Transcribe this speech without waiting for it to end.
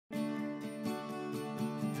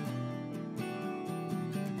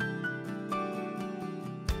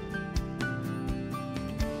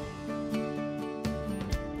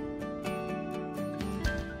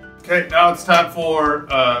Okay, now it's time for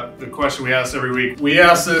the question we ask every week. We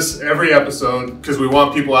ask this every episode because we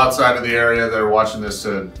want people outside of the area that are watching this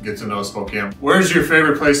to get to know Spokane. Where's your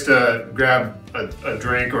favorite place to grab a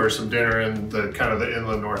drink or some dinner in the kind of the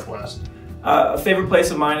inland Northwest? A favorite place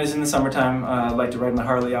of mine is in the summertime. I like to ride my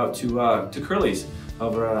Harley out to Curleys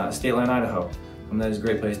over State Line, Idaho. That is a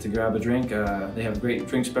great place to grab a drink. They have great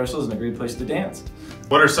drink specials and a great place to dance.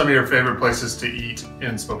 What are some of your favorite places to eat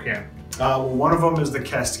in Spokane? Well, one of them is the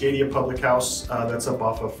Cascadia Public House that's up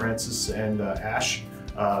off of Francis and Ash.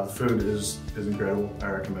 The food is incredible. I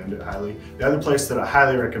recommend it highly. The other place that I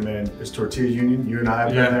highly recommend is Tortilla Union. You and I have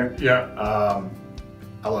been there. Yeah.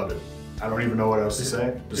 I love it. I don't even know what else to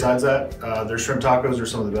say. Besides that, their shrimp tacos are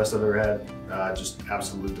some of the best I've ever had. Just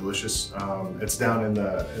absolutely delicious. It's down in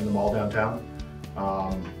the mall downtown.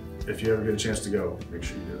 If you ever get a chance to go, make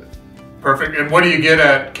sure you do it. Perfect. And what do you get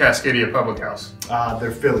at Cascadia Public House?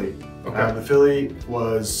 Their Philly. Okay. The Philly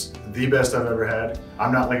was the best I've ever had.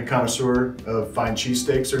 I'm not like a connoisseur of fine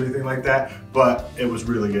cheesesteaks or anything like that, but it was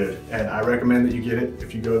really good. And I recommend that you get it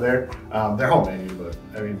if you go there. Their whole menu, but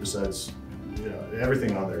I mean, besides,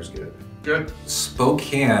 everything on there is good. Good.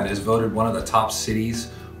 Spokane is voted one of the top cities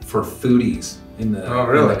for foodies in the,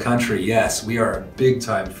 really? in the country. Yes, we are a big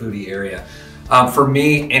time foodie area. For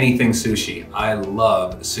me, anything sushi. I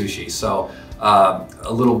love sushi. So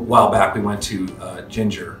a little while back, we went to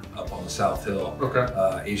Ginger up on the South Hill,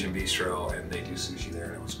 Asian Bistro, and they do sushi there,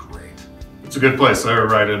 and it was great. It's a good place. They're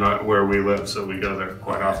right in where we live, so we go there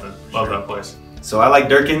quite often. Love that place. So I like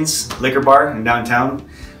Durkins Liquor Bar in downtown.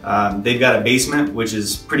 They've got a basement, which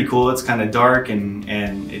is pretty cool. It's kind of dark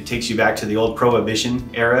and it takes you back to the old Prohibition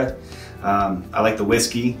era. I like the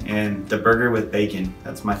whiskey and the burger with bacon.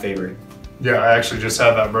 That's my favorite. Yeah, I actually just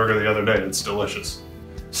had that burger the other day. It's delicious.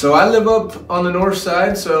 So I live up on the north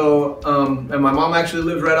side, and my mom actually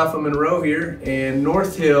lives right off of Monroe here, and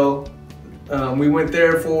North Hill, we went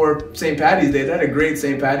there for St. Patty's Day. They had a great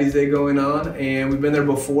St. Patty's Day going on, and we've been there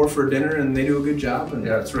before for dinner, and they do a good job. And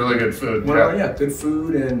yeah, it's really good food. Yeah, good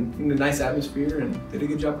food and a nice atmosphere, and they did a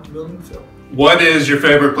good job with the building. So. What is your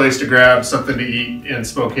favorite place to grab something to eat in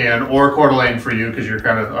Spokane or Coeur d'Alene for you, because you're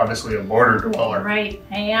kind of obviously a border dweller? Right,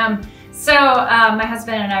 I am. So my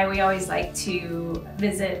husband and I, we always like to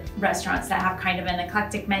visit restaurants that have kind of an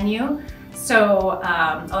eclectic menu. So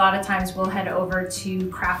a lot of times we'll head over to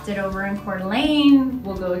Crafted over in Coeur d'Alene,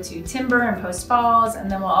 we'll go to Timber in Post Falls,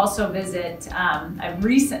 and then we'll also visit, I've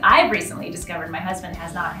recently discovered, my husband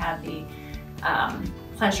has not had the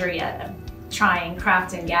pleasure yet of trying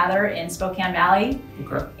Craft and Gather in Spokane Valley.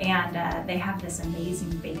 Okay. And they have this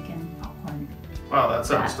amazing bacon popcorn. Wow, that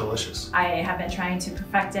sounds delicious. I have been trying to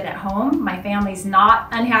perfect it at home. My family's not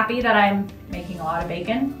unhappy that I'm making a lot of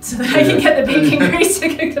bacon so that I can get the bacon grease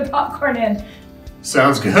to cook the popcorn in.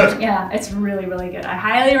 Sounds good. Yeah, it's really, really good. I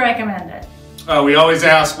highly recommend it. We always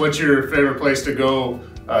ask, what's your favorite place to go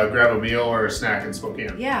grab a meal or a snack in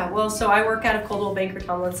Spokane? Yeah, well, so I work out of Coldwell Banker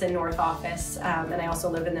Tomlinson North office, and I also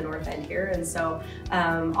live in the North End here. And so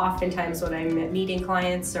oftentimes when I'm meeting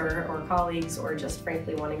clients or colleagues or just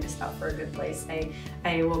frankly wanting to stop for a good place,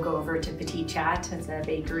 I will go over to Petit Chat. It's a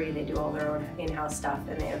bakery. They do all their own in-house stuff,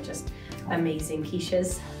 and they have just amazing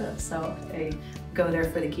quiches. So I go there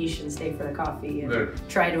for the quiche and stay for the coffee and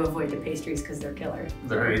try to avoid the pastries because they're killer.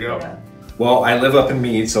 There you go. Yeah. Well, I live up in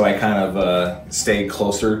Meade, so I kind of stay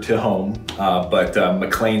closer to home. But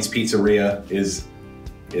Mcleans Pizzeria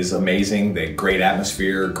is amazing. They great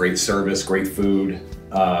atmosphere, great service, great food.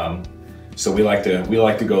 So we like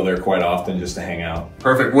to go there quite often just to hang out.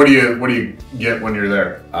 Perfect. What do you get when you're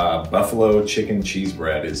there? Buffalo chicken cheese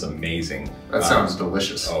bread is amazing. That sounds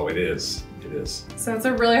delicious. Oh, it is. It is. So it's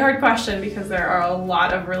a really hard question because there are a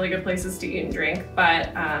lot of really good places to eat and drink,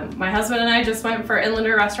 but my husband and I just went for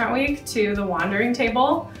Inlander Restaurant Week to the Wandering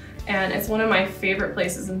Table, and it's one of my favorite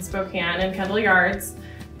places in Spokane in Kendall Yards.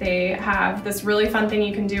 They have this really fun thing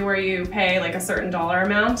you can do where you pay like a certain dollar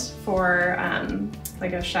amount for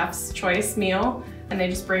like a chef's choice meal, and they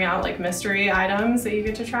just bring out like mystery items that you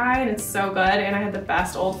get to try, and it's so good. And I had the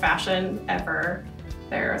best old fashioned ever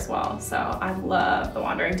there as well. So I love the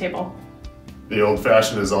Wandering Table. The old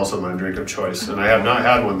fashioned is also my drink of choice, and I have not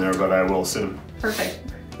had one there, but I will soon. Perfect.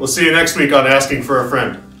 We'll see you next week on Asking for a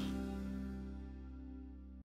Friend.